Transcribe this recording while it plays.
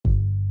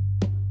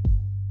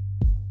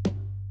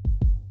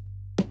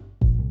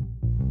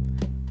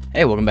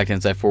Hey, welcome back to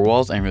Inside Four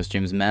Walls. I'm your host,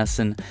 James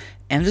Masson,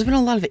 and there's been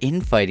a lot of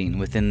infighting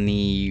within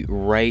the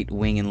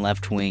right-wing and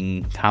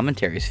left-wing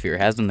commentary sphere,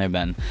 hasn't there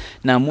been?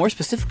 Now, more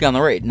specifically on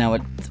the right, now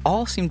it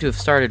all seemed to have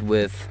started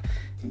with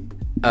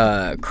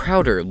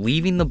Crowder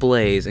leaving the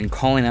Blaze and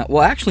calling out,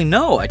 well, actually,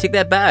 no, I take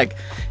that back.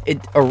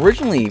 It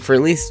originally, for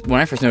at least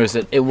when I first noticed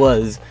it, it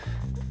was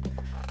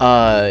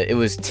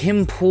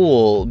Tim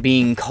Pool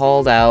being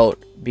called out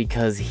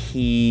because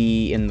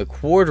he and the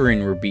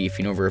Quartering were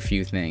beefing over a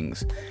few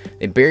things.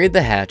 They buried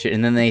the hatchet,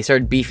 and then they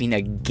started beefing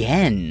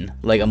again,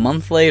 like a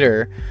month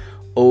later,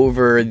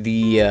 over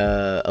the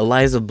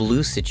Eliza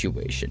Blue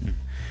situation.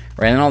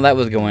 Right, and all that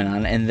was going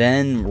on, and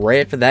then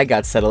right after that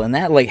got settled, and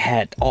that, like,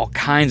 had all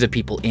kinds of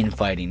people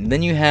infighting.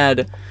 Then you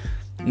had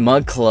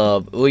Mud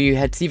Club, well, you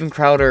had Steven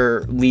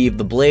Crowder leave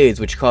the Blaze,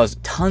 which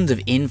caused tons of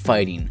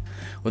infighting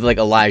with, like,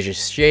 Elijah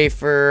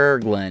Schaefer,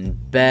 Glenn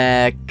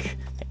Beck,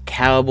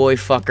 Cowboy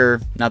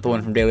fucker, not the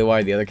one from Daily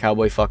Wire, the other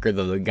Cowboy fucker,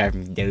 the guy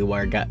from Daily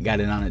Wire got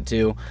in on it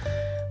too.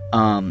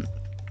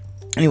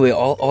 Anyway,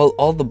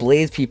 all the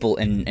Blaze people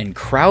and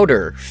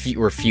Crowder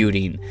were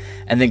feuding,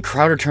 and then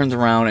Crowder turns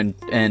around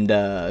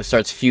and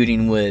starts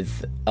feuding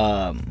with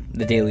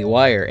the Daily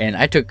Wire. And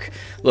I took,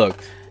 look,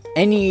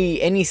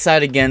 any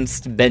side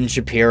against Ben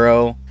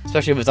Shapiro,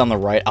 especially if it's on the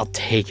right, I'll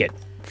take it.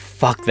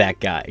 Fuck that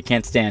guy, I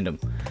can't stand him.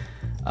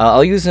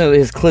 I'll use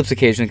his clips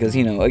occasionally because,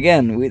 you know,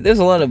 again, there's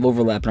a lot of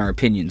overlap in our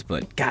opinions,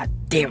 but god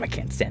damn, I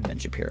can't stand Ben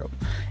Shapiro.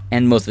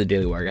 And most of the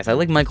Daily Wire guys. I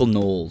like Michael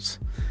Knowles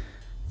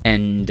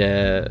and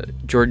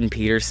Jordan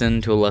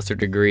Peterson to a lesser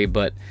degree,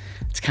 but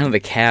it's kind of the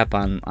cap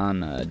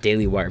on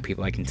Daily Wire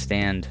people I can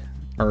stand,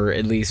 or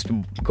at least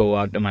go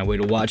out of my way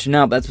to watch.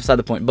 No, that's beside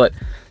the point, but,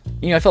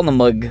 you know, I felt the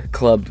Mug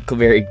Club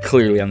very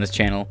clearly on this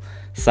channel,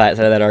 side of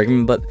that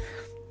argument, but,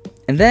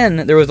 and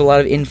then there was a lot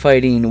of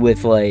infighting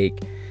with,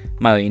 like,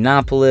 Milo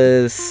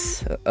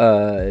Yiannopoulos,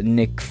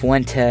 Nick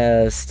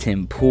Fuentes,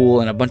 Tim Pool,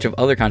 and a bunch of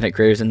other content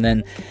creators, and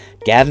then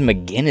Gavin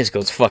McInnes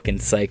goes fucking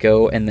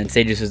psycho, and then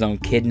stages his own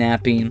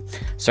kidnapping,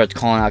 starts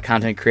calling out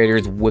content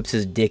creators, whips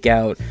his dick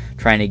out,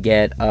 trying to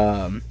get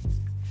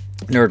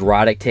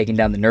Nerdrotic taking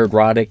down the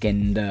Nerdrotic,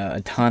 and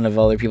a ton of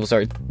other people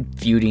start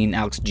feuding.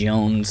 Alex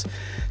Jones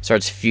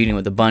starts feuding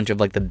with a bunch of,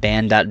 like, the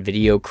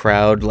Band.video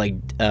crowd, like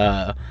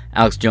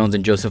Alex Jones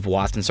and Joseph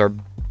Watson start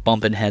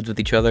bumping heads with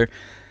each other.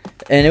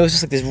 And it was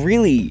just like this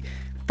really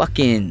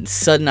fucking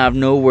sudden, out of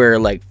nowhere,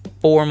 like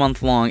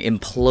 4-month long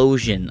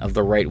implosion of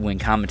the right wing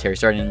commentary,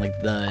 starting in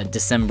like the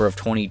December of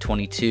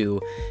 2022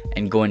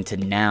 and going to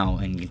now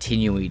and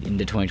continuing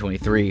into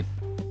 2023.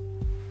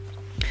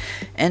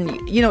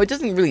 And, you know, it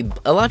doesn't really,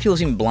 a lot of people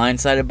seem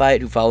blindsided by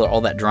it who follow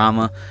all that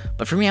drama,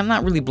 but for me, I'm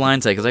not really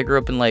blindsided because I grew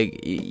up in, like,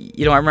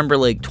 you know, I remember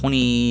like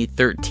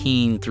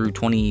 2013 through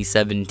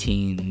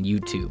 2017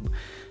 YouTube.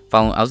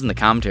 I was in the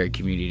commentary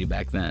community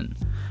back then.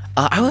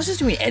 I was just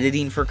doing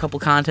editing for a couple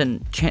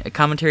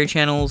commentary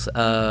channels.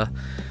 No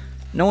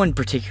one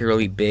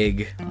particularly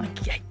big,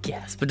 I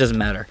guess, but it doesn't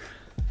matter.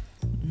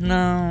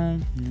 No,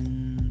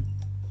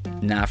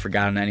 nah, I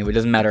forgot it anyway. It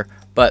doesn't matter.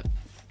 But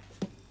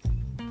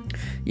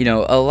you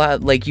know, a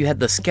lot, like, you had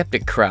the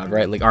skeptic crowd,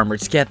 right? Like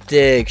Armored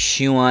Skeptic,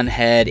 Shoe on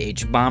Head,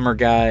 H Bomber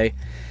Guy.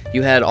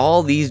 You had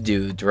all these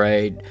dudes,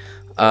 right?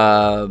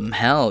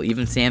 Hell,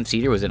 even Sam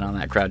Cedar was in on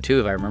that crowd too,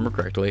 if I remember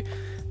correctly.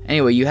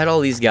 Anyway, you had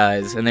all these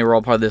guys, and they were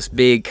all part of this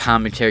big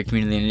commentary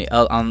community,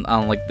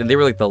 and like, they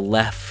were like the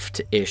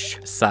left-ish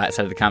side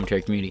of the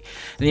commentary community.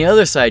 And the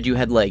other side, you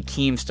had like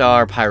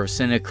Keemstar,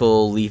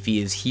 Pyrocynical, Leafy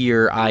is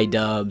Here,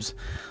 iDubbbz,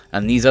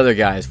 and these other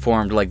guys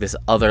formed like this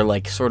other,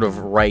 like, sort of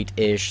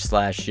right-ish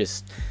 /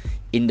 just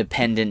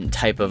independent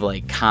type of,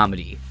 like,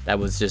 comedy that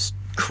was just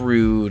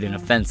crude and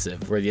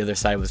offensive, where the other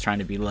side was trying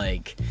to be,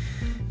 like,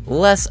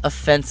 less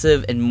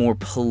offensive and more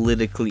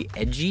politically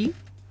edgy.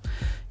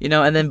 You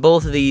know, and then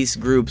both of these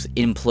groups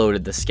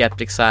imploded. The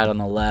skeptic side on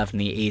the left and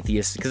the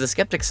atheist, because the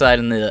skeptic side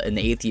and the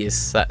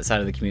atheist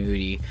side of the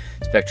community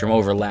spectrum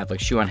overlapped.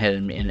 Like Shoe on Head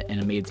and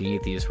Amazing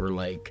Atheist were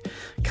like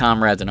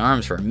comrades in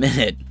arms for a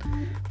minute,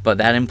 but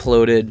that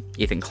imploded.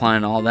 Ethan Klein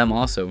and all of them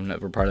also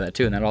were part of that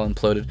too, and that all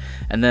imploded.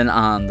 And then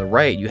on the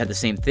right, you had the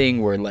same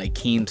thing where, like,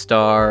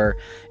 Keemstar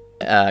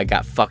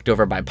got fucked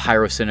over by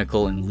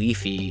Pyrocynical and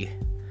Leafy.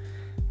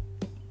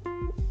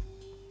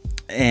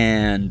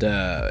 And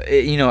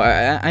you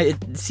know,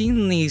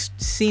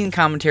 seeing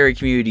commentary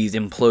communities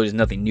implode is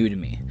nothing new to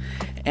me,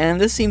 and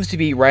this seems to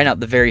be right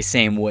out the very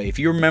same way. If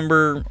you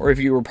remember, or if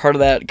you were part of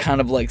that kind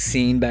of, like,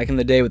 scene back in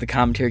the day with the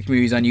commentary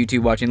communities on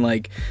YouTube, watching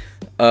like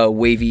not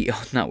Wavy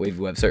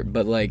Webster,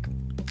 but like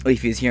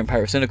Leafy is Here and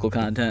Pyrocynical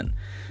content.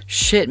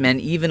 Shit, man,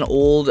 even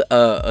old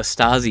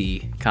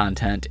Astasi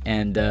content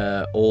and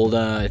old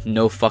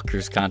No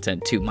Fuckers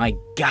content too. My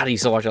god, I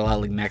used to watch a lot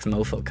of, like, Max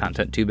Mofo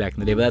content too back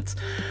in the day, but that's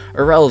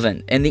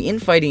irrelevant. And the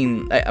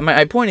infighting,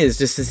 my point is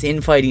just, this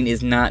infighting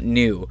is not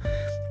new.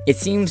 It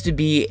seems to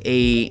be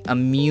a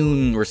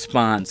immune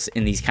response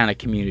in these kind of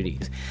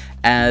communities.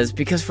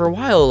 Because for a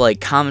while,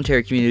 like,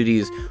 commentary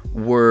communities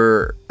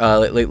were,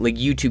 like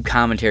YouTube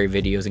commentary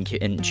videos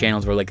and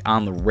channels were, like,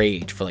 on the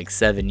rage for, like,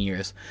 7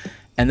 years.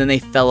 And then they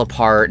fell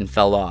apart and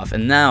fell off.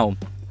 And now,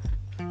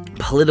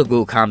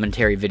 political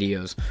commentary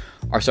videos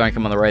are starting to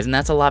come on the rise, and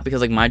that's a lot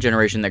because like my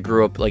generation that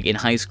grew up like in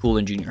high school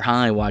and junior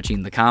high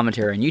watching the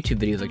commentary on YouTube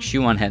videos like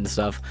Shoe on Head and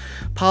stuff,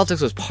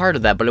 politics was part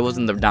of that, but it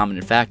wasn't the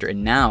dominant factor.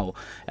 And now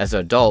as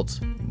adults,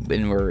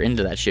 when we're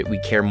into that shit, we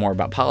care more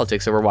about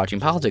politics, so we're watching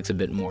politics a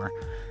bit more.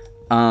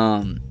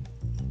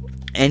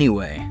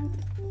 Anyway,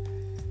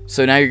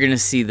 so now you're gonna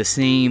see the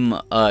same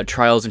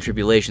trials and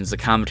tribulations the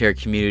commentary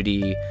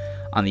community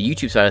on the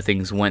YouTube side of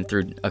things went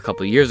through a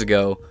couple of years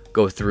ago,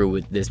 go through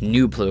with this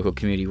new political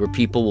community where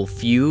people will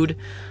feud.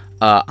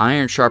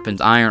 Iron sharpens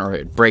iron, or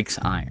it breaks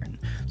iron.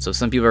 So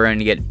some people are going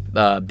to get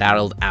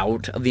battled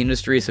out of the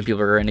industry. Some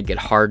people are going to get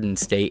hard and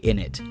stay in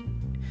it.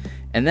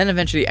 And then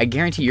eventually, I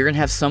guarantee you're going to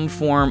have some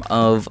form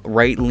of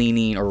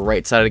right-leaning or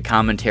right-sided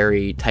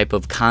commentary type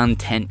of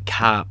content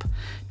cop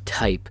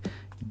type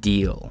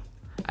deal.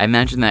 I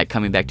imagine that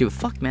coming back too.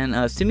 Fuck,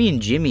 man. Simi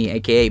and Jimmy,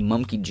 a.k.a.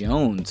 Mumkey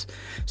Jones,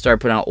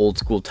 started putting out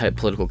old-school type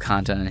political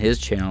content on his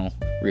channel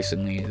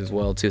recently as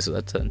well, too. So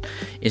that's an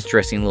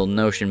interesting little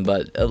notion.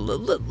 But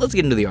let's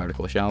get into the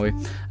article, shall we?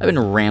 I've been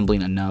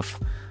rambling enough.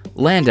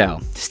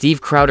 LANDAU. Steve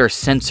Crowder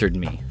censored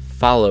me.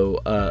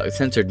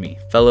 Censored me.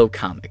 Fellow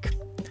comic.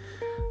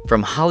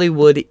 From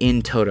Hollywood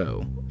in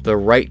Toto. The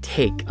right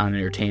take on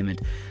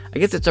entertainment. I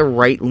guess it's a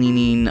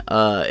right-leaning,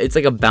 it's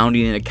like a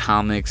bounding into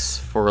comics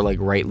for, like,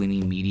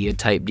 right-leaning media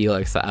type deal,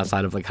 like,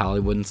 outside of, like,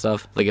 Hollywood and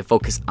stuff. Like, it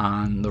focused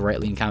on the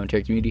right-leaning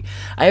commentary community.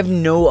 I have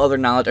no other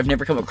knowledge. I've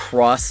never come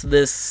across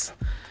this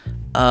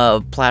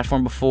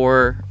platform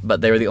before,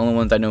 but they were the only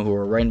ones I know who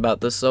were writing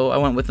about this, so I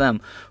went with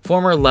them.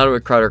 Former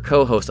LANDAU Crowder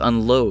co-host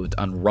unloads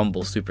on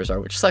Rumble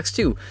Superstar, which sucks,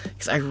 too,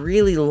 because I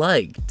really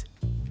liked...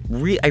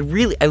 I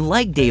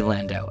like Dave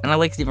Landau, and I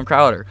like Steven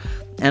Crowder,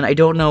 and I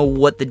don't know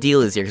what the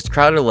deal is here, because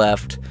Crowder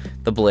left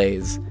the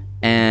Blaze,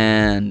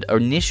 and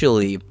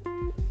initially,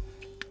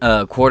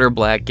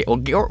 Quarterback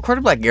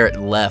Garrett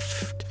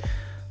left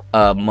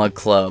Mud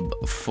Club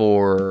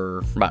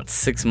for about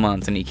 6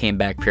 months, and he came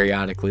back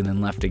periodically, and then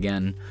left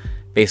again,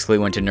 basically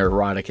went to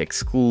Neurotic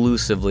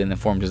exclusively, and then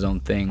formed his own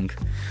thing,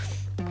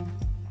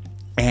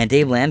 and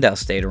Dave Landau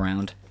stayed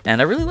around. And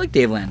I really like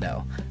Dave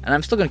Landau. And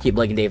I'm still going to keep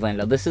liking Dave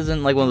Landau. This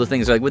isn't like one of those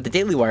things, like with the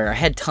Daily Wire, I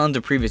had tons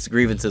of previous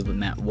grievances with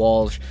Matt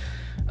Walsh,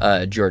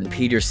 Jordan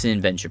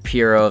Peterson, Ben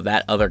Shapiro,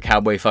 that other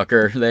cowboy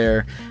fucker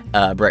there,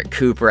 Brett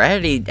Cooper. I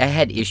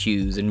had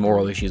issues and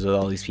moral issues with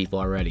all these people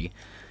already.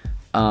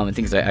 And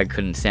things I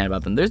couldn't stand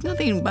about them. There's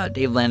nothing about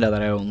Dave Landau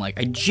that I don't like.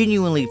 I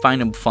genuinely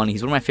find him funny.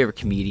 He's one of my favorite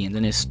comedians.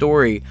 And his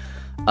story,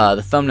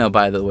 the thumbnail,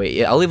 by the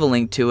way, I'll leave a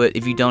link to it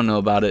if you don't know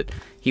about it.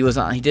 He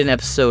did an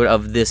episode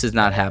of This Is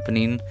Not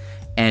Happening.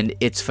 And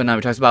it's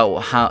phenomenal.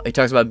 He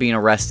talks about being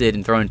arrested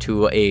and thrown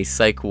into a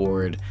psych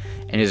ward,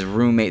 and his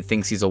roommate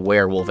thinks he's a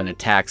werewolf and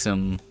attacks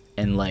him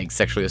and like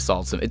sexually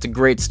assaults him. It's a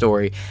great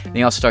story. And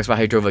he also talks about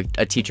how he drove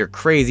a teacher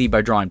crazy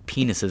by drawing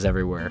penises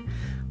everywhere.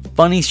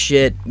 Funny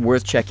shit,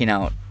 worth checking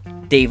out.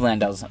 Dave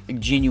Landau's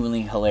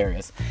genuinely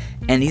hilarious,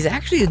 and he's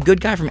actually a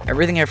good guy from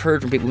everything I've heard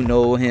from people who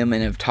know him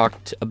and have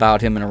talked about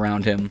him and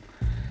around him.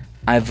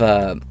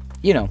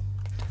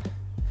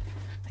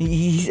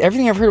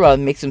 Everything I've heard about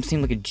him makes him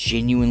seem like a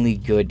genuinely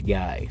good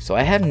guy. So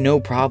I have no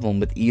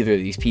problem with either of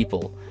these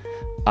people.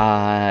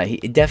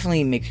 It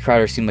definitely makes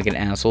Crowder seem like an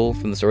asshole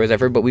from the stories I've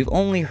heard, but we've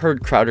only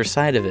heard Crowder's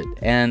side of it.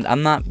 And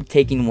I'm not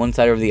taking one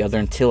side over the other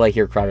until I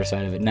hear Crowder's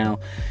side of it. Now,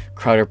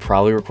 Crowder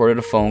probably recorded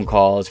a phone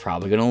call. It's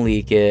probably going to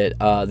leak it.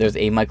 There's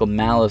a Michael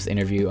Malice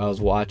interview I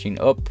was watching.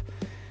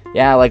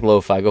 Yeah, I like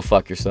lo-fi. Go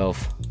fuck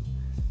yourself.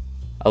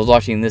 I was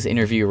watching this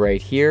interview right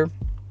here.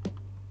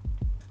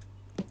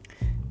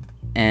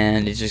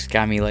 And it just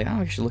got me like,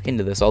 I should look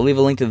into this. I'll leave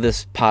a link to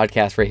this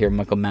podcast right here,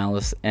 Michael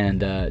Malice and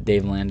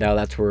Dave Landau.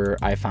 That's where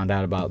I found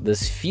out about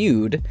this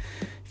feud,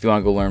 if you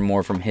want to go learn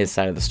more from his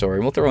side of the story.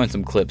 We'll throw in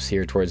some clips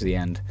here towards the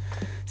end.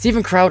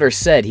 Steven Crowder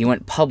said he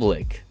went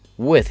public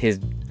with his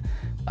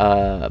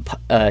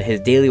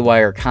Daily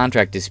Wire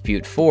contract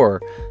dispute for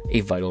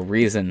a vital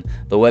reason.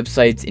 The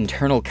website's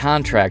initial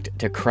contract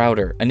to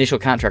Crowder,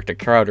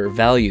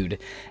 valued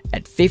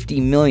at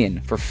 $50 million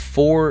for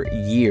 4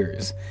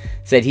 years,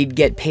 said he'd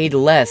get paid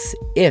less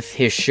if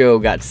his show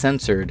got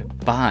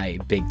censored by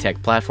big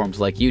tech platforms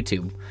like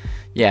YouTube.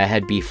 Yeah, I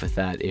had beef with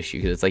that issue,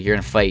 because it's like you're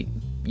gonna fight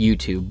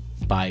YouTube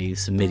by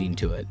submitting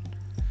to it.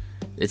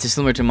 It's just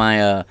similar to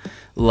my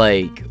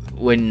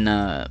when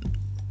a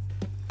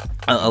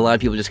lot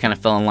of people just kind of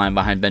fell in line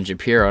behind Ben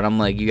Shapiro, and I'm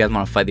like, you guys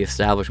want to fight the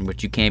establishment,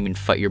 but you can't even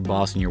fight your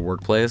boss in your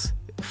workplace?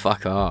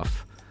 Fuck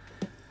off.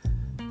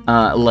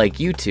 Like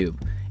YouTube,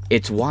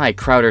 it's why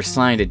Crowder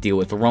signed a deal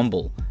with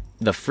Rumble,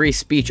 the free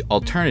speech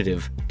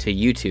alternative to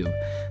YouTube.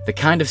 That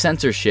kind of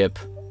censorship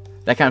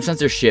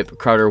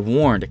Crowder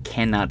warned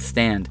cannot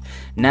stand.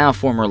 Now,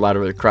 former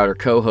LANDAU Crowder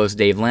co-host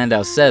Dave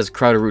Landau says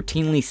Crowder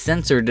routinely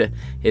censored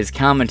his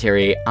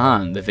commentary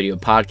on the video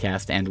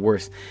podcast, and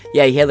worse.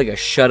 Yeah, he had like a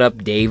shut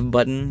up Dave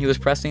button he was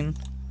pressing.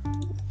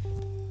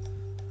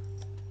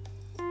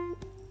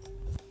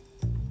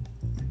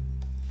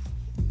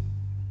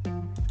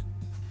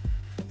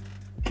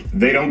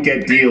 They don't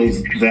get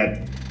deals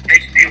that... They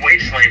used to be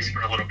wage slaves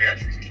for a little bit.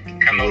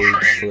 Come over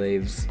and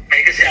slaves.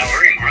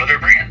 salary and grow their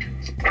brand.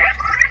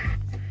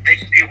 They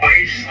can be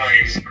wage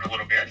slaves for a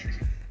little bit.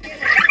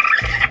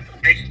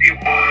 They can be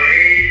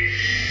wage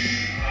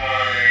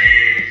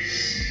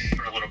slaves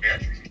for a little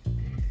bit.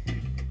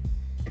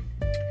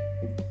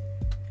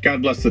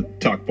 God bless the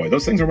talk boy.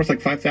 Those things are worth like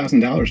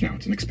 $5,000 now.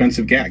 It's an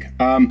expensive gag.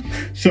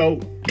 So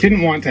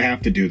didn't want to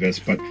have to do this,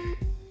 but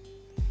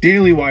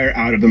Daily Wire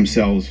outed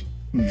themselves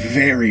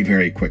very,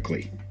 very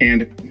quickly.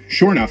 And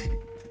sure enough,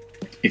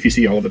 if you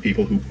see all of the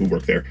people who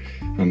work there,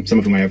 some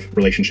of whom I have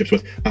relationships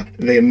with,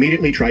 they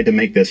immediately tried to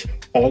make this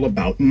all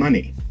about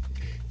money.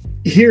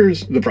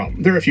 Here's the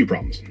problem. There are a few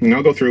problems, and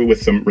I'll go through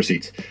with some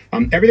receipts.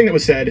 Everything that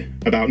was said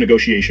about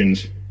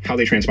negotiations, how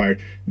they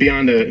transpired,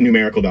 beyond a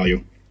numerical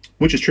value,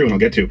 which is true, and I'll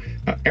get to,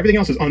 everything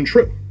else is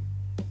untrue.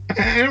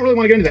 I don't really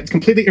want to get into that. It's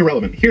completely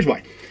irrelevant. Here's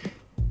why.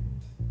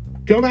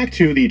 Go back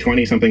to the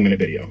 20-something minute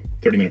video,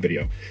 30-minute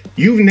video.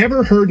 You've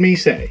never heard me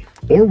say,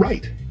 or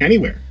write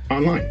anywhere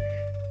online,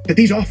 that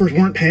these offers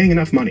weren't paying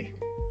enough money.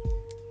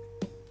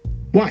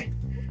 Why?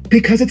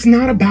 Because it's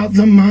not about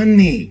the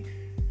money.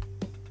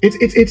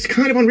 It's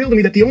kind of unreal to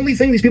me that the only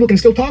thing these people can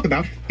still talk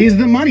about is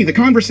the money. The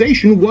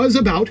conversation was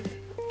about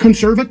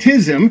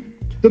conservatism,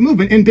 the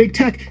movement, and big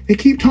tech. They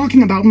keep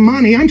talking about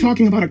money. I'm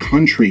talking about a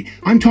country.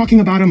 I'm talking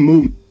about a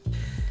movement.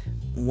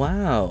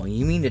 Wow,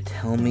 you mean to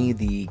tell me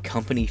the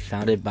company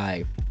founded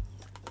by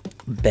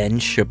Ben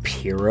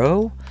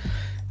Shapiro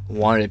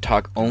wanted to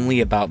talk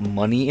only about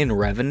money and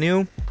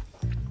revenue?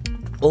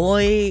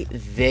 Oy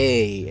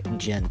vey,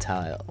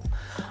 Gentile.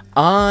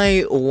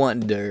 I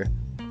wonder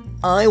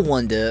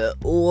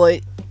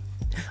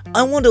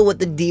what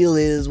the deal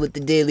is with the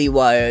Daily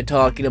Wire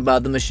talking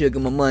about the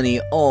mashugama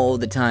money all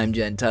the time,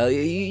 Gentile.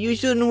 You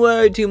shouldn't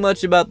worry too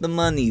much about the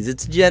monies.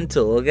 It's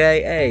gentle,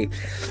 okay? Hey,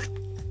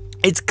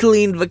 it's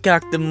clean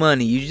vakakta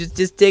money. You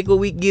just take what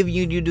we give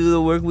you and you do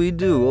the work we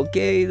do,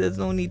 okay? There's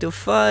no need to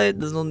fight.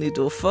 There's no need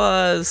to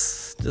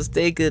fuss. Just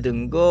take it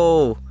and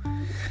go.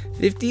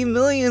 50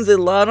 million's a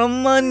lot of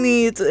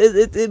money.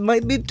 It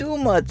might be too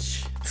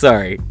much.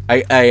 Sorry,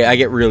 I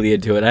get really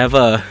into it.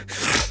 I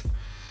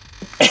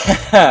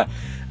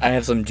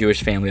have some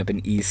Jewish family up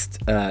in East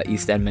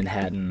End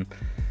Manhattan,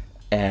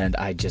 and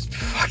I just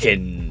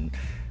fucking,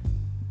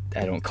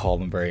 I don't call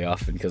them very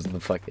often because of the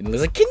fucking,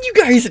 it's like, can you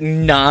guys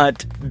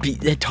not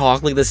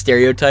talk like the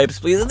stereotypes,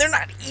 please? And they're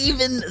not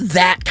even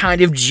that kind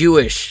of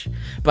Jewish,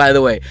 by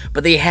the way,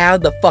 but they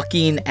have the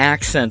fucking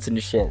accents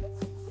and shit.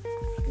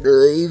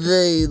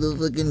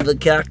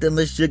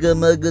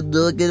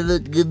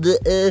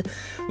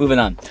 Moving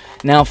on.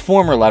 Now,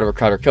 former Louder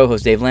Crowder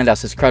co-host Dave Landau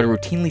says Crowder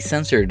routinely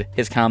censored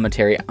his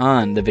commentary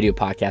on the video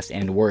podcast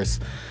and worse.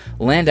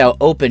 Landau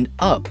opened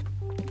up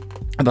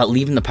about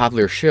leaving the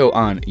popular show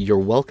on You're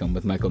Welcome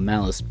with Michael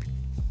Malice.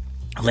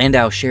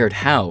 Landau shared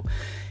how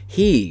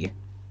he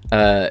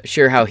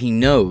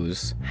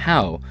knows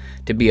how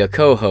to be a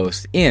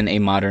co-host in a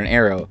modern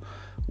era.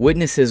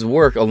 Witness his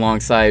work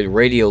alongside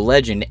radio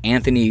legend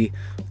Anthony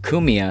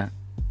Cumia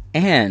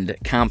and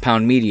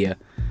Compound Media.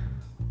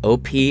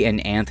 OP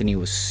and Anthony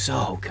was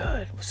so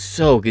good.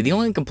 The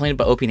only complaint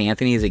about OP and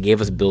Anthony is it gave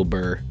us Bill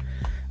Burr.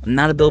 I'm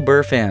not a Bill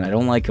Burr fan. I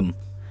don't like him.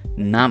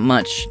 Not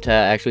much to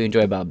actually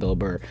enjoy about Bill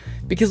Burr.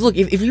 Because look,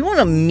 if you want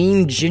a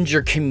mean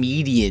ginger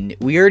comedian,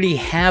 we already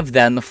have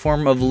that in the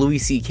form of Louis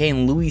C.K.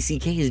 And Louis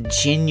C.K. is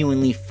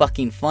genuinely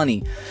fucking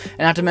funny. And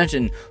not to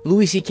mention,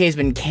 Louis C.K. has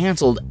been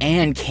canceled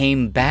and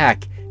came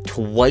back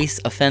twice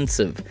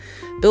offensive.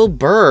 Bill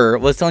Burr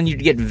was telling you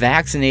to get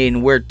vaccinated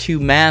and wear 2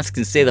 masks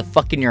and stay the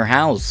fuck in your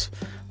house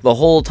the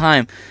whole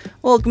time.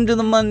 Welcome to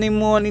the Monday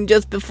morning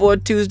just before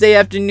Tuesday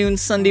afternoon,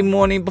 Sunday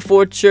morning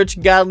before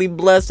church, godly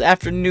blessed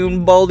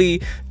afternoon,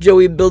 baldy,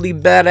 Joey Billy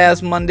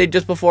badass Monday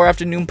just before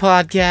afternoon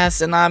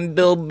podcast, and I'm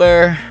Bill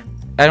Burr.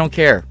 I don't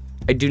care.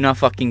 I do not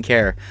fucking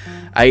care.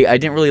 I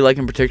didn't really like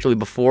him particularly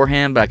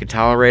beforehand, but I could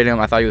tolerate him.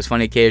 I thought he was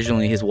funny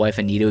occasionally. His wife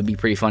Anita would be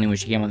pretty funny when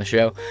she came on the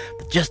show.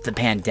 But just the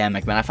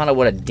pandemic, man. I found out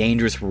what a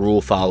dangerous rule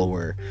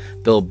follower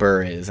Bill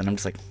Burr is. And I'm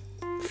just like,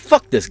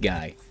 fuck this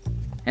guy.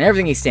 And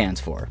everything he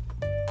stands for.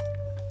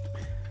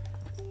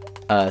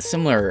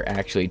 Similar,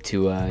 actually,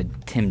 to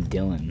Tim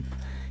Dillon.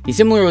 He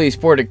similarly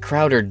supported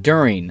Crowder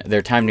during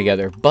their time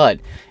together, but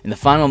in the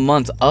final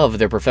months of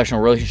their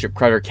professional relationship,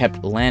 Crowder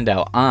kept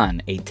Landau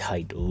on a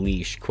tight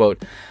leash.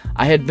 Quote,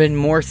 I had been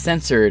more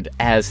censored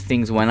as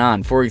things went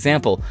on. For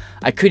example,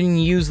 I couldn't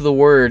use the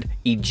word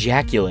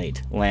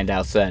ejaculate,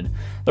 Landau said.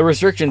 The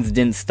restrictions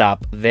didn't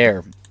stop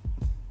there.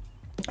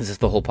 Is this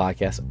the whole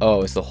podcast?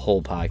 Oh, it's the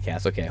whole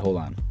podcast. Okay, hold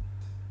on.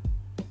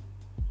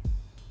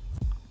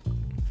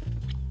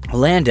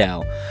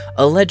 Landau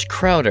alleged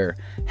Crowder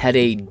had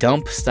a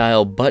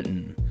dump-style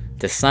button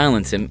to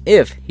silence him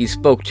if he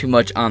spoke too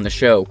much on the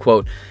show.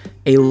 Quote,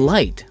 a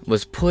light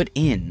was put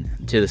in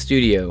to the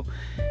studio.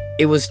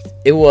 It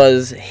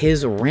was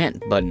his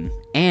rant button,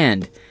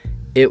 and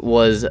it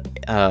was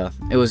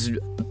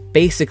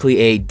basically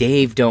a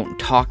Dave Don't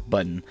Talk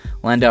button.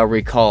 Landau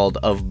recalled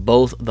of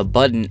both the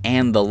button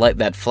and the light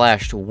that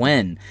flashed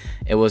when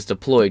it was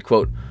deployed.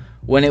 Quote,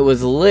 when it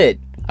was lit,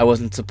 I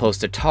wasn't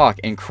supposed to talk,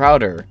 and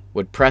Crowder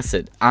would press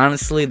it.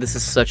 Honestly, this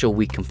is such a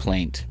weak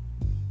complaint.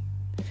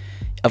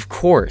 Of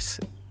course.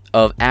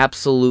 Of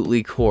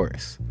absolutely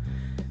course.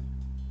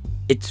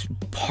 It's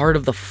part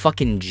of the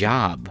fucking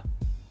job.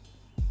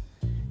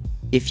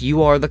 If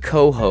you are the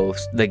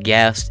co-host, the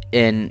guest,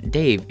 and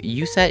Dave,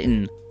 you sat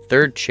in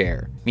third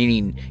chair,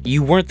 meaning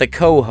you weren't the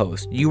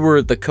co-host. You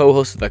were the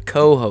co-host of the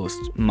co-host,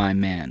 my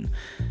man.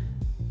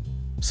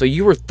 So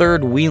you were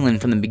third wheeling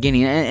from the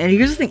beginning. And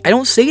here's the thing, I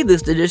don't say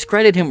this to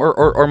discredit him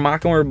or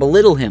mock him or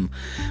belittle him,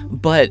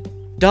 but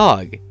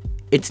dog,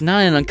 it's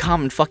not an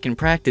uncommon fucking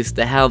practice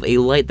to have a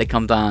light that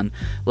comes on,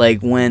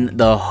 like when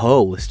the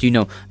host,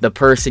 the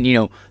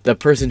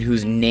person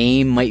whose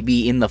name might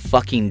be in the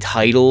fucking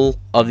title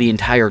of the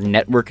entire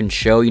network and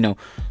show,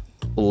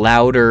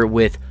 Louder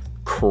with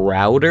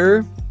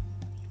Crowder.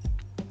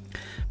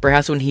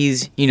 Perhaps when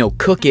he's,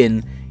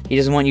 cooking, he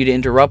doesn't want you to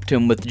interrupt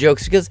him with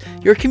jokes because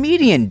you're a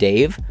comedian,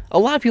 Dave. A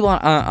lot of people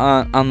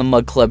on the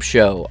Mug Club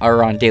show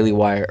are on Daily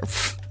Wire.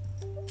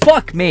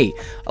 Fuck me.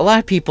 A lot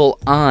of people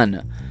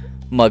on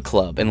Mug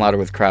Club and Louder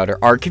with Crowder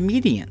are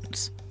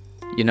comedians.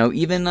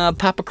 Even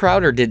Papa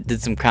Crowder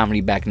did some comedy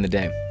back in the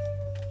day.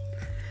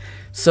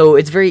 So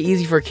it's very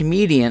easy for a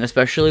comedian,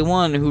 especially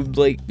one who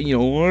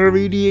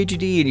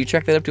ADHD, and you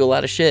check that up to a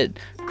lot of shit,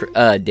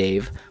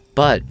 Dave.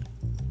 But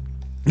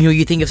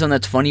you think of something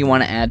that's funny, you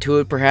want to add to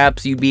it,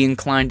 perhaps you'd be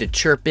inclined to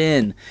chirp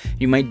in.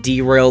 You might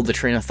derail the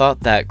train of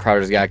thought that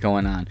Crowder's got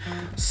going on.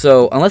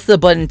 So, unless the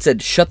button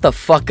said, "Shut the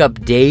fuck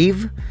up,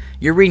 Dave,"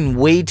 you're reading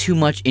way too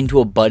much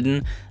into a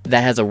button that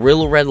has a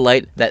real red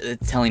light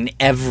that's telling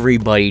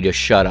everybody to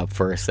shut up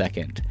for a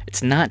second.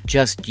 It's not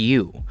just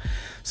you.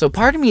 So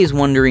part of me is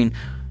wondering,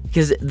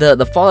 because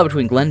the fallout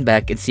between Glenn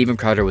Beck and Steven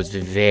Crowder was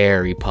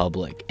very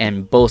public,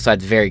 and both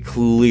sides very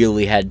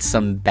clearly had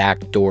some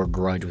backdoor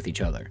grudge with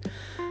each other.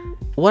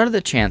 What are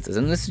the chances,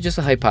 and this is just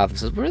a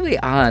hypothesis, what are the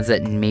odds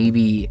that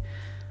maybe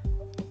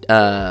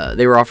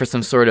they were offered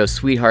some sort of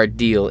sweetheart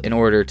deal in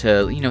order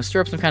to,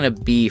 stir up some kind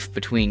of beef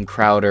between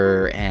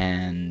Crowder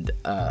and,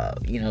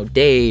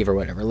 Dave or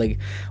whatever? Like,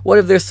 what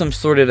if there's some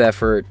sort of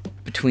effort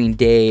between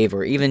Dave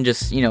or even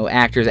just,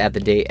 actors at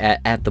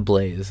the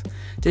Blaze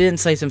to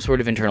incite some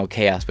sort of internal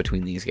chaos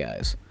between these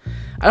guys?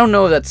 I don't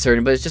know if that's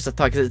certain, but it's just a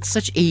thought, because it's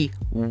such a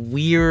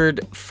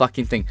weird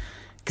fucking thing.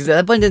 Because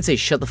that button didn't say,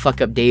 "Shut the fuck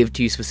up, Dave,"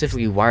 to you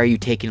specifically. Why are you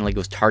taking it like it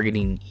was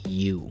targeting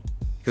you?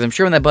 Because I'm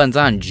sure when that button's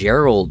on,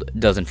 Gerald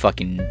doesn't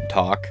fucking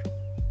talk.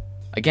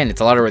 Again, it's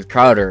Louder with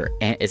Crowder,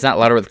 and it's not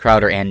Louder with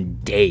Crowder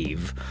and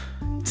Dave.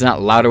 It's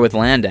not Louder with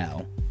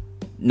Landau.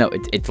 No,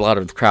 it's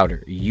Louder with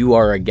Crowder. You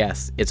are a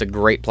guest. It's a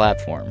great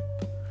platform.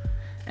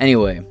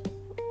 Anyway,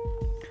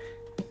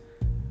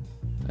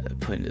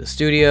 put into the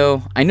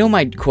studio. I know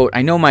my quote.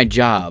 I know my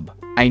job.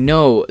 I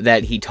know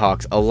that he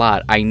talks a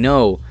lot. I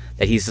know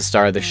that he's the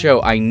star of the show.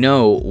 I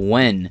know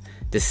when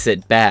to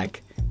sit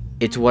back.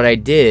 It's what I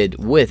did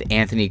with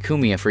Anthony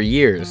Cumia for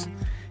years.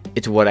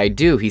 It's what I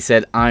do. He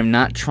said, I'm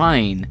not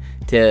trying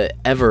to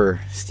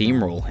ever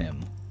steamroll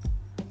him.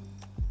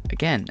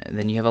 Again,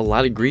 then you have a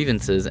lot of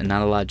grievances and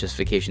not a lot of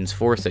justifications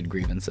for said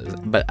grievances.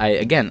 But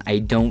I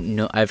don't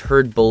know. I've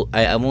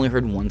only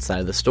heard one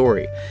side of the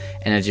story.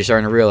 And as you're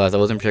starting to realize, I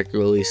wasn't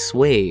particularly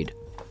swayed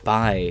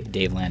by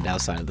Dave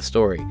Landau's side of the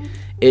story.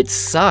 It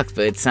sucks,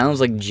 but it sounds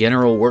like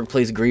general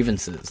workplace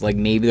grievances. Like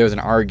maybe there was an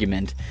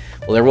argument.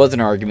 Well, there was an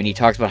argument. He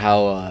talks about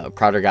how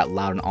Crowder got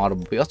loud and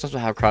audible. He also talks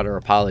about how Crowder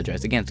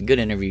apologized. Again, it's a good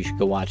interview. You should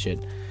go watch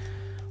it.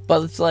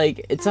 But it's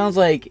like, it sounds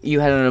like you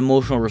had an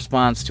emotional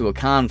response to a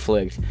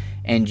conflict,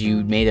 and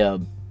you made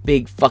a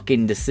big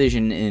fucking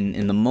decision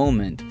in the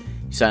moment.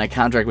 You signed a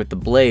contract with the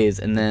Blaze,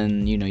 and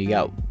then, you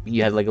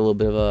had like a little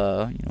bit of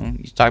a,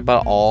 you talk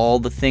about all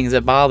the things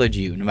that bothered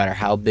you, no matter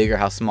how big or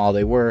how small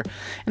they were.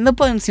 And the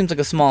button seems like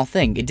a small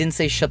thing. It didn't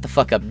say, "Shut the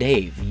fuck up,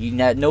 Dave."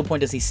 At no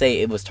point does he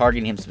say it was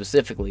targeting him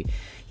specifically.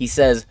 He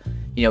says,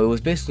 it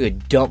was basically a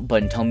dump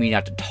button telling me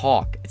not to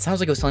talk. It sounds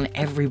like it was telling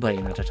everybody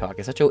not to talk.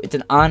 It's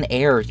an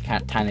on-air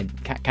kind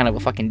of a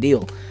fucking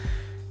deal.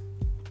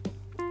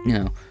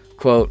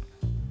 Quote,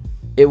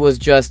 "It was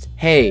just,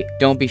 hey,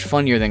 don't be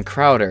funnier than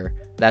Crowder.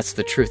 That's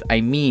the truth. I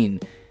mean,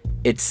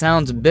 it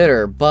sounds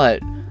bitter,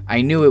 but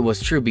I knew it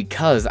was true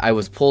because I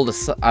was pulled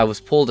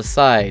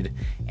aside,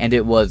 and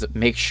it was,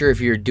 make sure if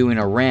you're doing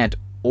a rant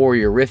or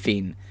you're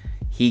riffing,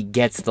 he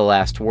gets the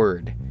last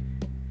word."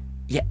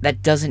 Yeah,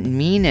 that doesn't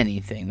mean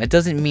anything. That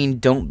doesn't mean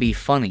don't be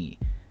funny.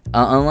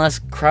 Unless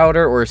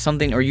Crowder or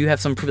something, or you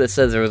have some proof that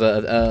says there was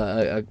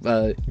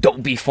a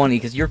don't be funny,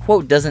 because your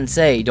quote doesn't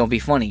say don't be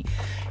funny.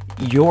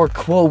 Your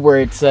quote where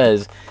it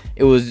says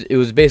it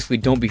was basically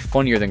don't be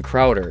funnier than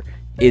Crowder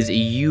is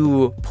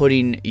you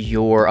putting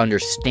your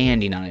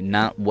understanding on it,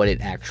 not what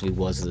it actually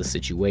was of the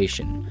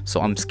situation.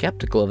 So I'm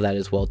skeptical of that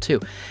as well too.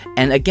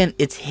 And again,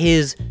 it's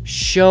his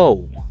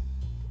show.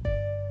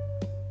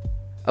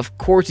 Of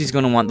course he's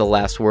going to want the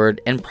last word,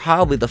 and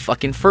probably the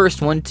fucking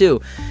first one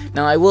too.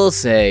 Now I will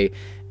say,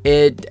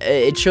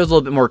 it shows a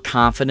little bit more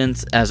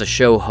confidence as a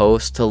show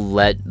host to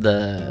let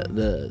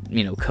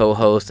the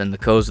co-host and the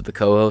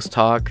co-host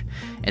talk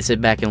and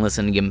sit back and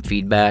listen and give them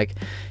feedback.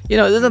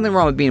 There's nothing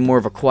wrong with being more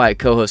of a quiet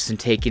co-host and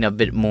taking a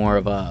bit more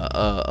of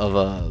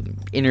a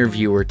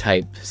interviewer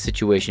type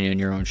situation in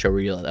your own show where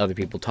you let other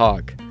people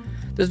talk.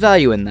 There's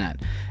value in that.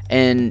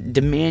 And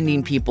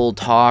demanding people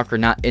talk or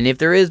not, and if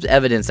there is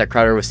evidence that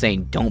Crowder was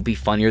saying, don't be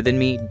funnier than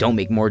me, don't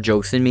make more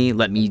jokes than me,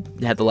 let me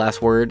have the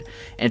last word,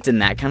 and it's in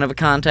that kind of a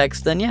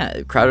context, then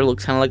yeah, Crowder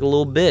looks kind of like a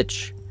little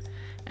bitch.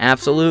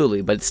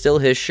 Absolutely, but it's still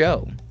his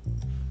show.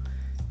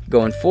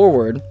 Going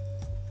forward,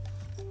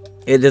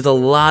 there's a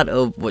lot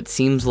of what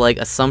seems like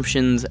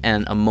assumptions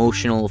and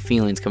emotional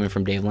feelings coming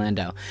from Dave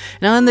Landau.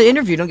 Now, in the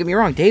interview, don't get me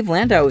wrong, Dave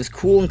Landau is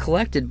cool and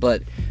collected,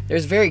 but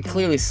there's very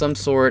clearly some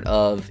sort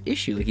of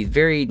issue. Like,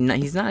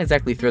 he's not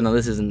exactly thrilled. Now,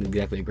 this isn't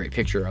exactly a great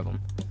picture of him.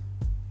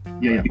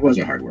 Yeah, he was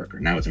a hard worker.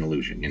 Now it's an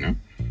illusion,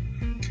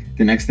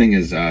 The next thing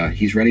is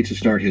he's ready to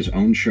start his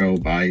own show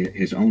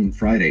his own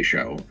Friday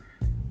show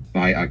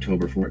by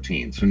October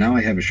 14th. So now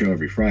I have a show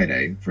every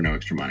Friday for no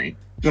extra money.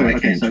 So I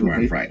can't tour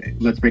on Friday.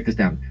 Let's break this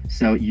down.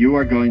 So you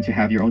are going to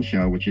have your own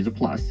show, which is a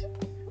plus.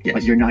 Yes.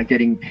 But you're not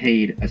getting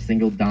paid a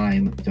single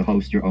dime to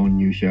host your own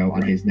new show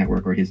on his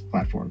network or his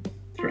platform.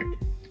 Correct.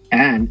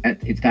 And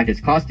in fact,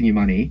 it's costing you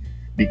money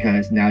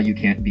because now you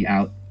can't be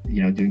out,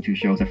 doing 2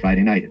 shows a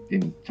Friday night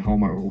in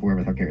Tacoma or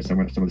wherever the heck cares, some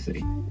of the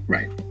city.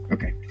 Right.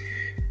 Okay.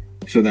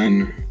 So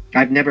then...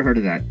 I've never heard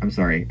of that. I'm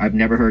sorry. I've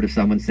never heard of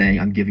someone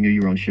saying, I'm giving you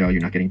your own show,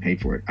 you're not getting paid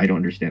for it. I don't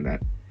understand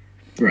that.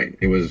 Right.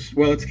 It was,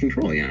 it's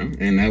control,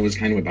 and that was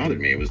kind of what bothered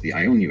me. It was the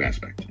I own you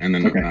aspect. And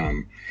then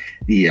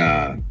the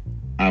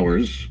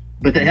hours.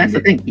 But that's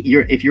the thing.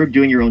 If you're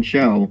doing your own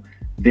show,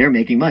 they're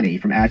making money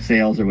from ad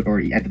sales or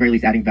at the very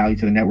least adding value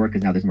to the network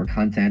because now there's more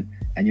content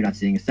and you're not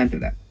seeing a cent of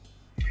that.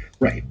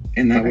 Right.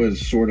 And that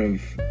was sort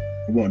of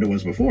what it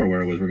was before,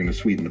 where it was we're going to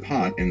sweeten the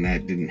pot, and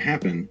that didn't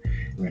happen.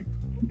 Right.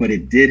 But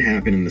it did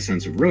happen in the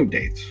sense of road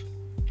dates.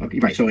 Okay.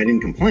 Right. So I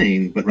didn't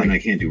complain, but then I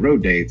can't do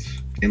road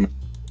dates.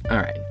 All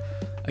right.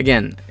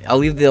 Again, I'll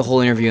leave the whole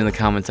interview in the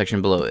comment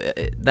section below.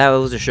 That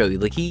was to show you.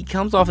 Like, he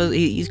comes off as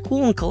he's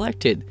cool and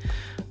collected,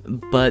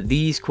 but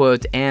these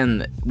quotes,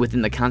 and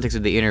within the context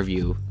of the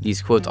interview,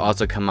 these quotes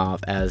also come off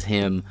as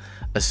him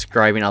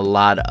ascribing a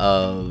lot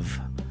of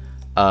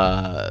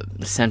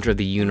center of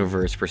the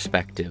universe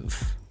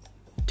perspective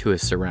to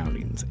his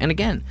surroundings. And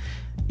again,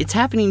 it's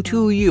happening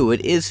to you.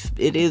 It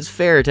is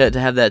fair to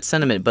have that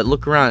sentiment, but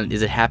look around.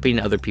 Is it happening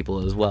to other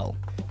people as well?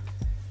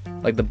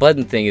 Like, the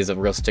button thing is a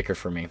real sticker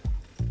for me.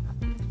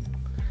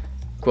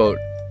 Quote,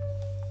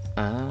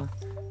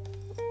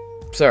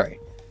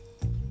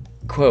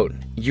 Quote,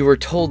 you were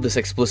told this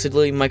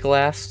explicitly, Michael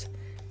asked?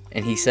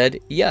 And he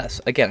said,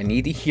 yes. Again, I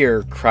need to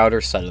hear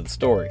Crowder's side of the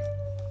story.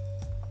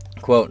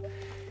 Quote,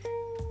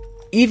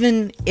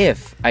 even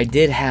if I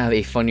did have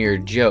a funnier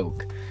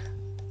joke,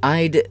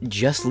 I'd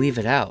just leave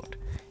it out.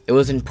 It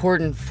was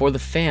important for the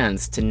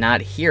fans to not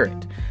hear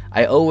it.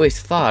 I always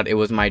thought it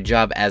was my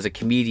job as a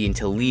comedian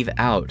to leave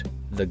out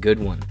the good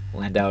one.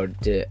 Landau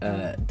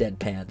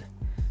deadpanned.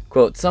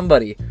 Quote,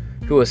 somebody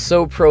who was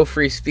so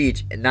pro-free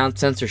speech and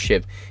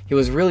non-censorship, he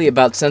was really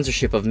about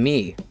censorship of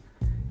me,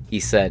 he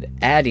said,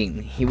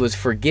 adding he was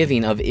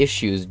forgiving of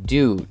issues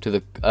due to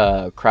the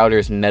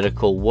Crowder's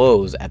medical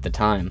woes at the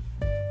time.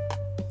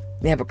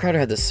 Yeah, but Crowder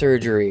had the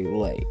surgery,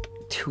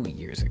 2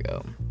 years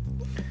ago.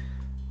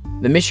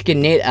 The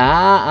Michigan native...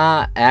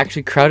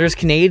 actually, Crowder's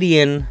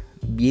Canadian,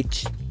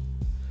 bitch.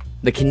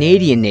 The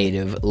Canadian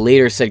native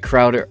later said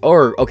Crowder...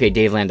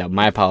 Dave Landau.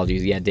 My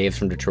apologies. Yeah, Dave's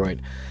from Detroit.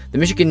 The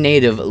Michigan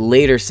native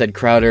later said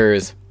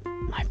Crowder's...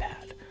 My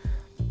bad.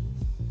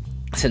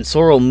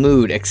 Censorial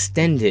mood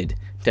extended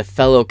to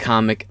fellow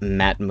comic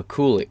Matt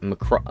McCauley.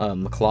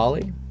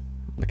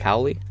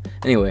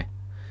 Anyway,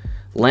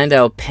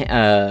 Landau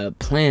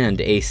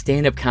planned a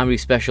stand-up comedy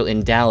special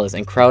in Dallas,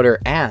 and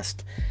Crowder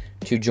asked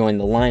to join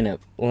the lineup.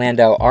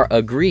 Landau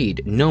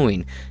agreed,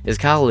 knowing his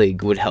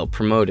colleague would help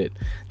promote it.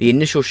 The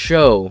initial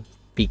show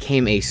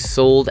became two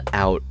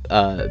sold-out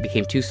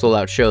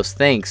shows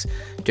thanks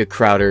to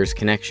Crowder's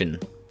connection.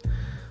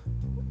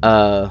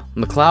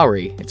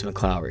 McClowry,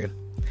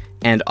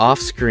 and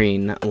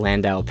off-screen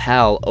Landau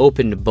pal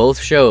opened both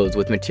shows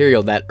with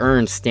material that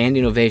earned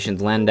standing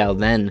ovations. Landau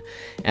then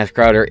asked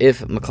Crowder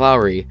if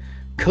McClowry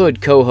could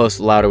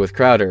co-host Louder with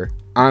Crowder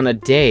on a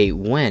day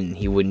when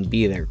he wouldn't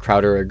be there.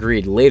 Crowder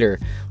agreed. Later,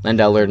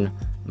 Landau learned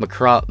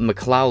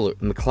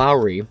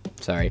McClowry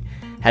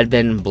had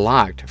been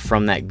blocked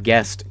from that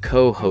guest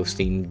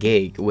co-hosting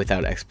gig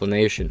without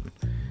explanation.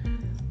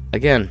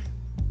 Again,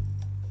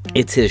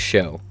 it's his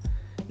show.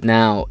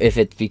 Now, if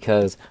it's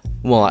because,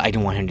 I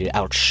don't want him to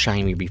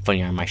outshine me, be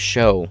funny on my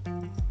show,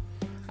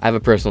 I have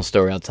a personal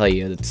story I'll tell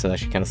you that's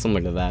actually kind of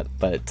similar to that,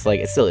 but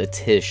it's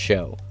his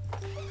show.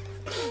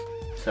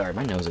 Sorry,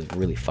 my nose is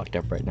really fucked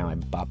up right now. I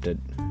bopped it.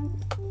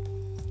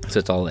 So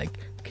it's all,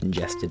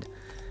 congested.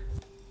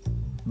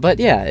 But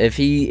yeah, if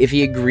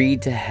he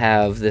agreed to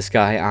have this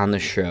guy on the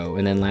show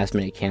and then last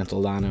minute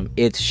canceled on him,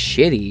 it's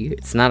shitty.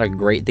 It's not a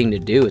great thing to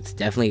do. It's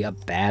definitely a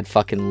bad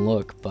fucking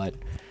look, but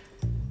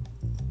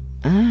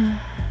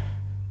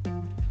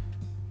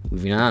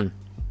moving on.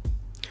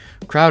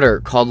 Crowder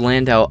called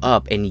Landau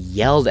up and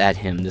yelled at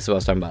him. This is what I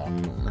was talking about.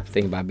 I'm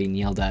thinking about being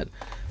yelled at.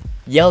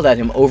 Yelled at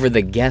him over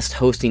the guest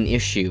hosting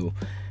issue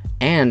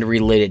and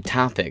related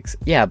topics.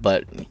 Yeah,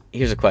 but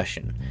here's a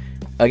question.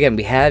 Again,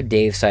 we have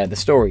Dave's side of the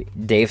story.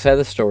 Dave's side of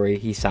the story,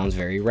 he sounds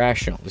very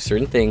rational. There's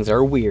certain things that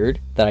are weird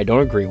that I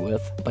don't agree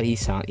with, but he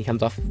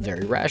comes off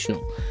very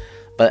rational.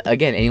 But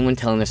again, anyone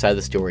telling their side of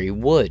the story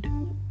would.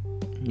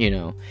 You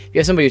know, if you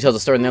have somebody who tells a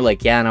story and they're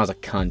like, yeah, and I was a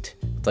cunt.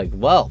 It's like,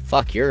 well,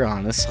 fuck, you're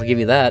honest. I'll give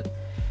you that.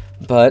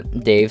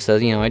 But Dave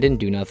says, you know, I didn't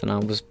do nothing.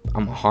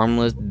 I'm a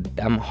harmless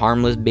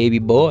baby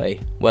boy.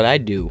 What'd I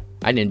do?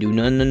 I didn't do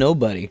nothing to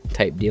nobody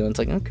type deal. And it's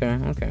like,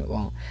 okay,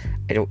 well,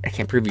 I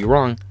can't prove you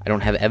wrong. I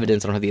don't have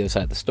evidence. I don't have the other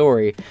side of the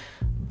story.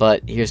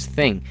 But here's the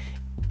thing.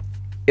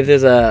 If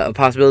there's a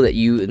possibility that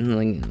you,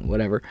 like,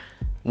 whatever,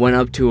 went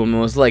up to him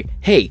and was like,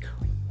 hey,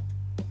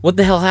 what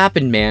the hell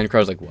happened, man?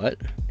 Crow's like, what?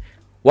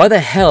 Why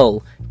the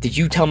hell did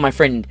you tell my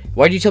friend,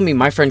 why did you tell me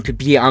my friend could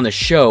be on the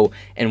show,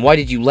 and why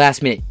did you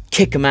last minute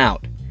kick him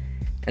out?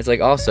 It's like,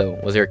 also,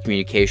 was there a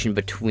communication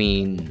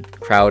between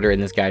Crowder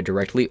and this guy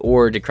directly,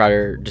 or did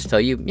Crowder just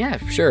tell you, yeah,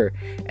 sure,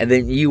 and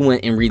then you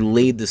went and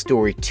relayed the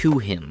story to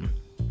him?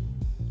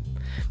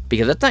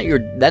 Because that's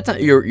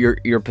not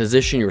your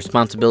position, your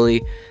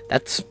responsibility.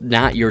 That's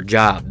not your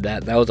job.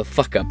 That was a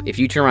fuck up. If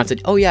you turn around and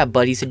said, oh yeah,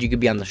 bud, he said you could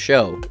be on the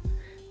show.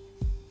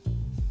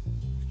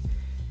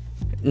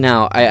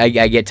 Now, I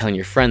get telling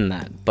your friend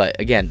that, but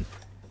again,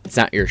 it's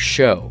not your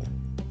show.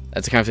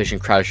 That's a conversation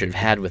Crowder should have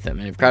had with him.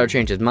 And if Crowder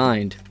changed his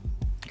mind,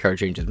 Crowder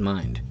changed his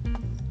mind.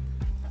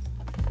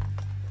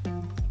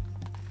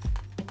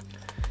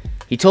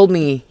 He told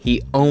me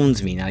he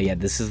owns me. Now, yeah,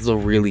 this is the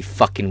really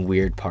fucking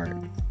weird part.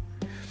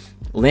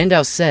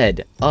 Landau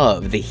said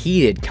of the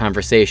heated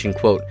conversation,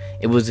 quote,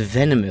 it was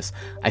venomous.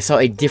 I saw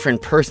a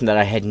different person that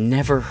I had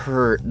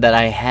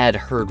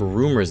heard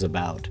rumors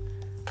about.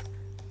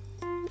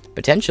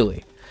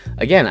 Potentially.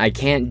 Again, I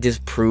can't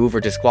disprove or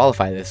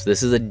disqualify this.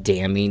 This is a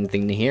damning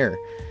thing to hear.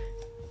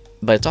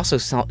 But it also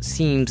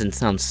seems and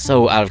sounds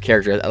so out of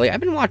character. Like, I've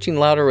been watching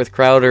Louder with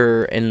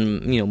Crowder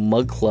and, you know,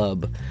 Mug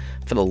Club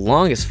for the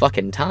longest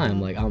fucking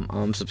time. Like,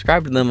 I'm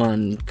subscribed to them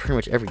on pretty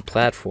much every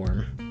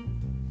platform.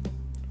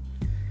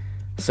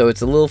 So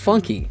it's a little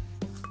funky.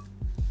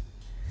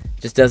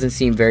 Just doesn't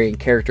seem very in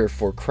character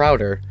for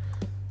Crowder.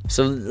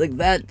 So, like,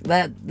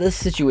 this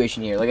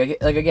situation here, like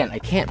again, I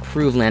can't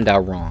prove Landau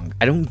wrong.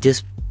 I don't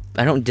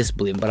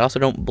disbelieve him, but I also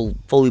don't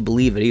fully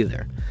believe it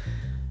either.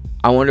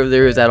 I wonder if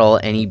there is at all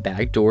any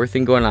backdoor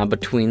thing going on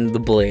between the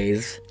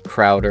Blaze,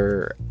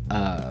 Crowder,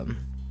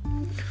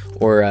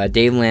 or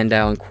Dave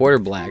Landau and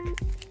Quarterblack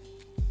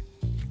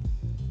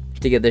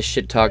to get this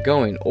shit talk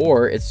going,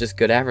 or it's just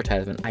good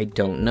advertisement. I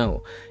don't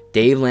know.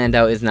 Dave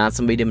Landau is not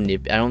somebody to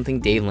manipulate. I don't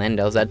think Dave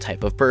Landau is that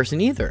type of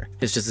person either.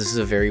 It's just this is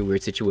a very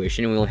weird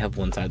situation, and we only have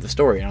one side of the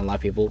story, and a lot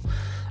of people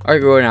are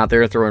going out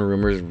there throwing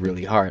rumors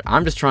really hard.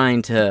 I'm just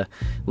trying to,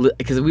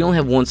 because we only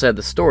have one side of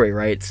the story,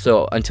 right?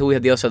 So until we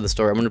have the other side of the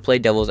story, I'm going to play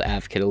devil's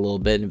advocate a little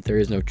bit. If there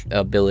is no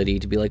ability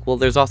to be like, well,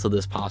 there's also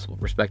this possible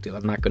perspective,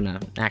 I'm not going to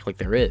act like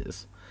there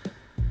is.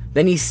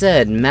 Then he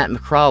said Matt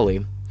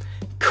McCrawley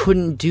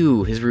couldn't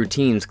do his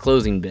routine's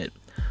closing bit,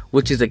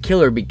 which is a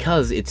killer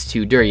because it's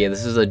too dirty. Yeah,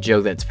 this is a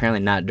joke that's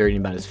apparently not dirty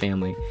about his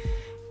family.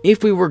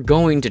 If we were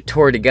going to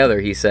tour together,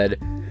 he said,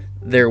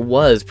 there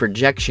was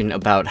projection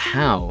about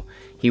how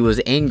he was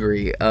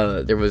angry.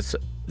 There was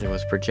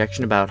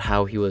projection about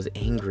how he was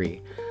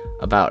angry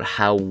about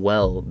how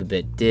well the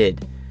bit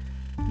did.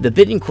 The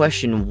bit in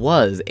question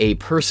was a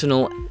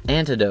personal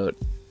anecdote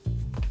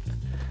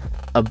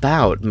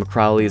about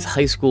McCrawley's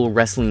high school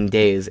wrestling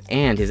days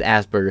and his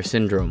Asperger's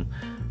syndrome.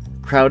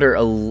 Crowder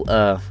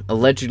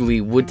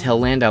allegedly would tell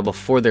Landau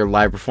before their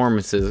live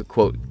performances,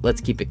 quote,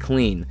 let's keep it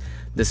clean,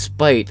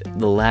 despite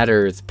the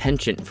latter's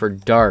penchant for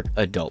dark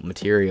adult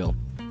material.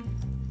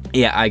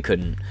 Yeah, I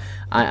couldn't.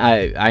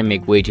 I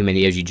make way too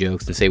many edgy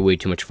jokes and say way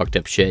too much fucked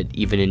up shit,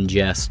 even in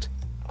jest.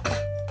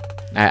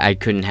 I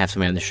couldn't have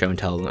somebody on the show and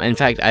tell them. In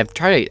fact, I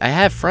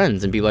have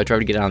friends and people I try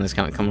to get on this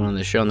coming on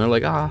the show, and they're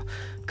like,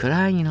 could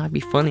I? You know, I'd be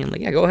funny. I'm like,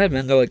 yeah, go ahead,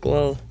 man. They're like,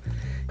 well,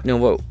 you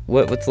know,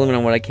 what's the limit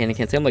on what I can and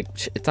can't say? I'm like,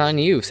 it's on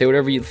you. Say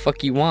whatever the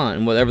fuck you want,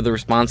 and whatever the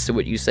response to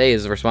what you say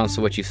is the response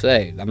to what you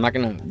say. They're not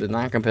gonna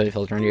put a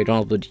filter on you. I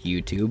don't upload to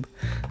YouTube.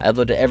 I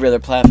upload to every other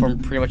platform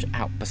pretty much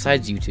out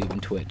besides YouTube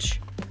and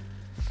Twitch.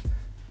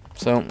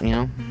 So, you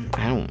know,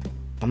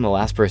 I'm the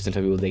last person to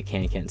tell people they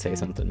can and can't say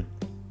something.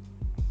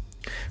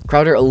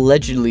 Crowder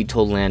allegedly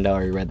told Landau,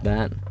 I read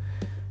that,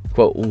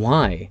 quote,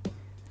 why?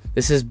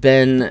 This has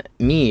been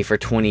me for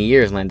 20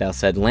 years, Landau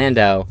said.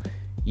 Landau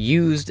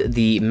used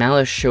the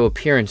Malice Show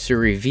appearance to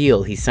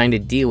reveal he signed a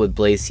deal with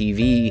Blaze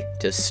TV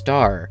to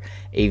star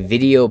a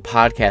video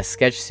podcast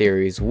sketch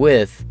series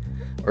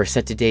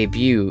set to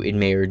debut in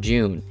May or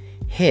June.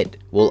 hit,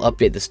 we'll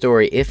update the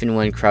story if and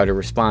when Crowder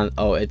responds.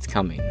 Oh, it's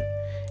coming.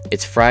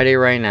 It's Friday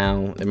right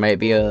now. There might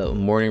be a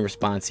morning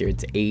response here.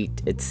 It's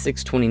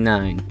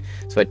 6:29.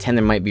 So at 10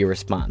 there might be a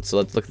response. So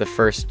let's look at the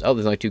first. Oh,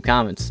 there's only 2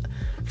 comments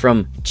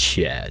from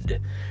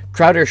Chad.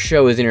 Crowder's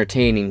show is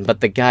entertaining, but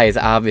the guy is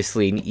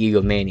obviously an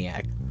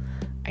egomaniac.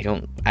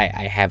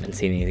 I haven't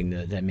seen anything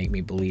that make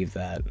me believe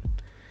that.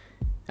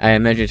 I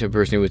imagine to a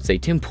person who would say,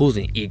 Tim Pool's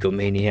an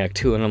egomaniac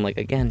too, and I'm like,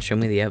 again, show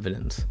me the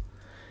evidence.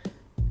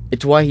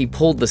 It's why he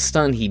pulled the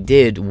stunt he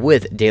did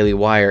with Daily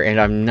Wire, and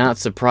I'm not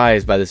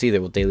surprised by this either.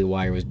 Well, Daily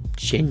Wire was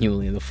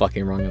genuinely in the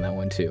fucking wrong on that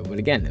one too. But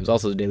again, it was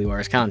also the Daily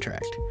Wire's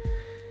contract.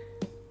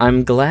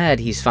 I'm glad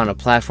he's found a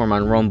platform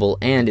on Rumble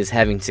and is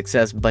having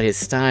success, but his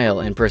style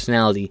and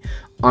personality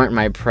aren't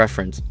my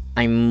preference.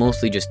 I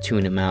mostly just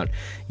tune him out.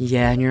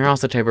 Yeah, and you're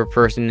also the type of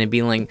person to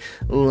be like,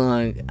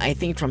 look, I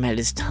think Trump had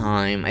his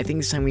time. I think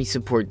it's time we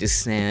support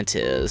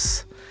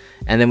DeSantis.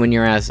 And then when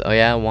you're asked, oh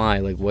yeah, why?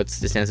 Like, what's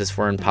DeSantis'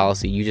 foreign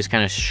policy? You just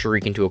kind of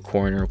shriek into a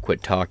corner and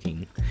quit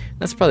talking.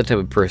 That's probably the type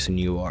of person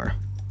you are.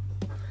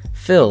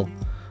 Phil.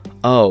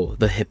 Oh,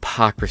 the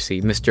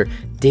hypocrisy. Mr.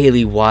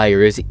 Daily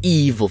Wire is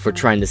evil for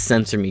trying to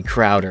censor me,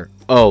 Crowder.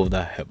 Oh,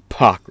 the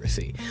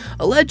hypocrisy.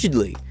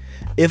 Allegedly.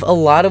 If a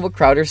lot of what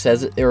Crowder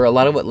says, or a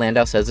lot of what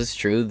Landau says is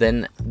true,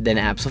 then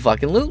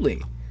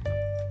abso-fucking-lutely.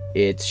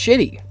 It's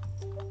shitty.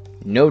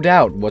 No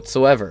doubt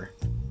whatsoever.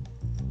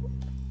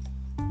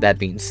 That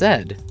being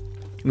said,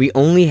 we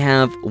only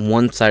have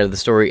one side of the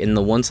story, and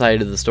the one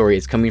side of the story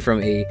is coming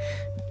from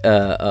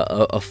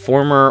a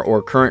former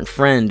or current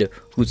friend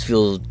who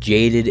feels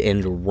jaded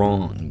and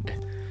wronged.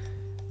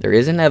 There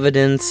isn't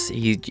evidence.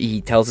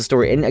 He tells the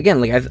story, and again,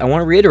 like I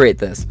want to reiterate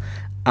this.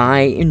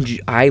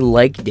 I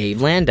like Dave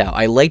Landau.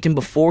 I liked him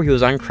before he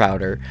was on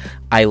Crowder.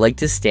 I liked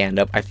his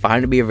stand-up. I found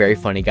him to be a very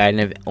funny guy,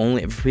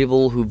 and for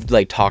people who've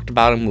like talked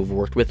about him, who've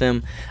worked with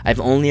him,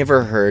 I've only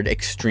ever heard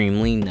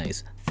extremely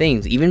nice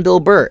things. Even Bill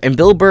Burr. And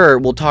Bill Burr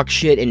will talk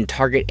shit and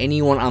target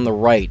anyone on the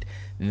right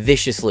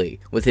viciously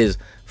with his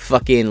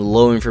fucking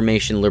low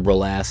information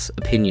liberal ass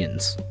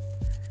opinions.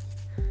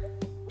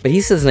 But he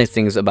says nice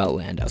things about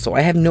Landau, so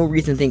I have no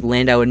reason to think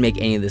Landau would make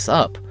any of this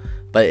up.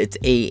 But it's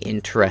a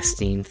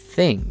interesting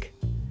thing.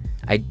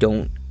 I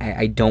don't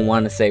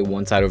want to say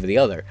one side over the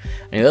other.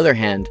 On the other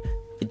hand,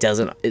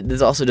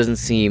 this also doesn't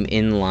seem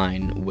in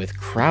line with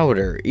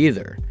Crowder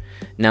either.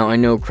 Now I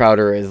know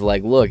Crowder is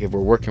like, look, if we're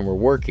working, we're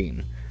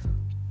working.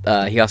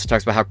 He also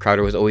talks about how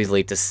Crowder was always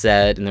late to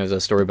set, and there's a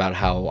story about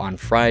how on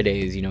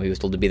Fridays, he was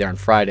told to be there on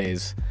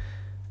Fridays,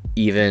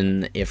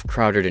 even if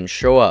Crowder didn't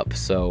show up.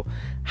 So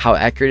how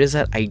accurate is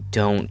that? I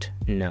don't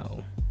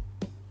know.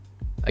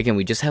 Again,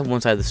 we just have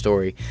one side of the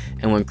story,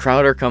 and when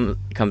Crowder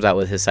comes out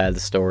with his side of the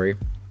story,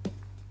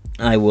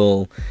 I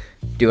will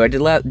do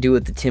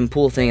with the Tim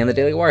Pool thing and the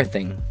Daily Wire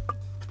thing.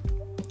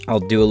 I'll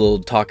do a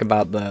little talk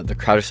about the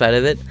Crowder side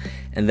of it,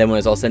 and then when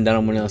it's all said and done,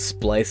 I'm going to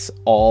splice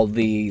all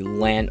the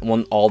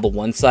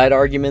one side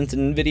arguments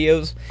and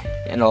videos,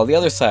 and all the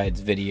other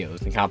sides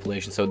videos and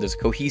compilations, so there's a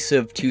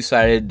cohesive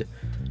two-sided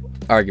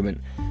argument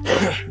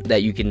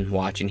that you can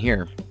watch and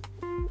hear.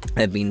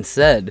 That being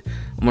said,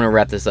 I'm going to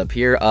wrap this up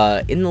here.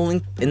 In the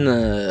link, in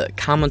the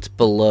comments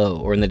below,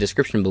 or in the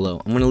description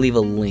below, I'm going to leave a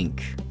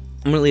link.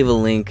 I'm going to leave a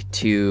link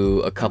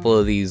to a couple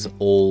of these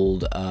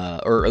old,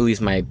 or at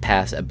least my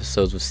past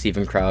episodes with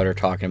Steven Crowder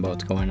talking about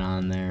what's going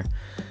on there.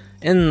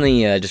 In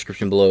the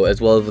description below,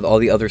 as well as with all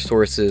the other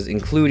sources,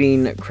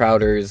 including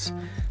Crowder's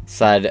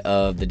side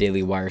of the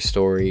Daily Wire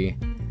story,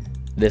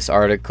 this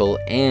article,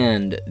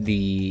 and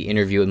the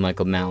interview with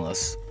Michael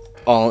Malice.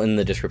 All in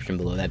the description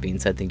below. That being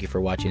said, thank you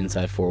for watching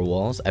Inside Four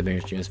Walls. I've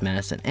been James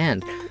Madison,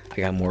 and I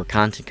got more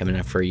content coming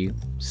up for you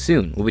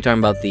soon. We'll be talking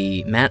about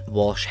the Matt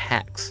Walsh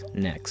hacks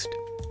next.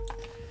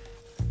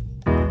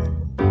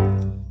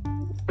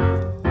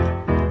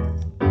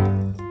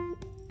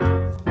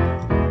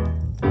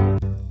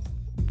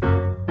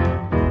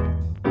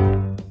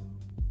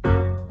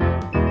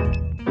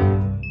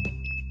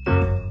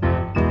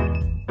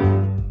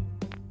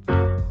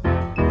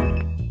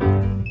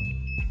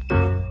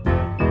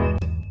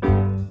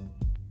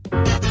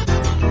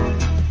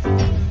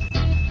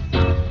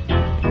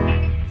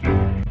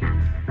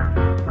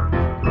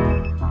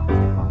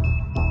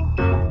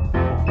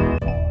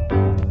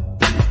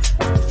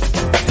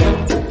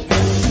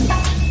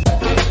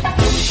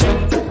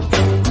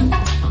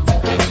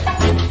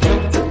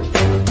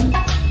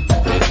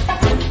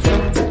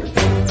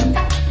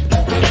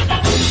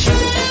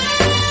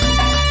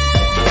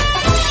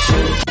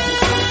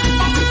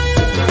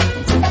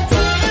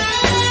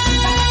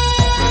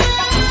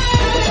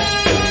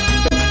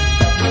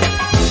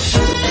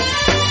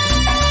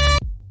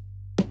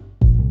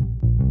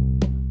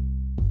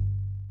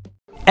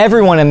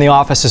 Everyone in the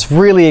office is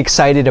really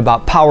excited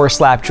about Power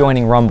Slap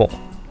joining Rumble.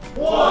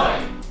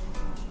 1,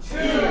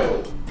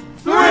 2,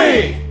 3!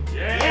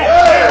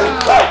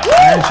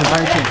 Iron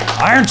Chin.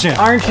 Iron Chin.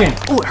 Iron Chin.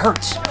 Ooh, it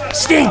hurts.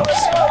 Stings.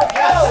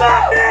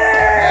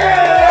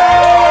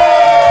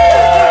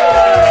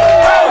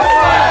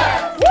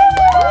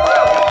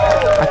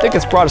 I think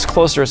it's brought us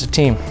closer as a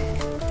team.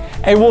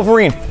 Hey,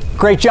 Wolverine,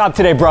 Great job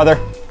today, brother.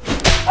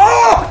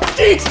 Oh,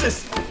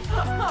 Jesus!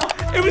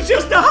 It was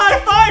just a high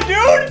five,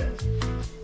 dude!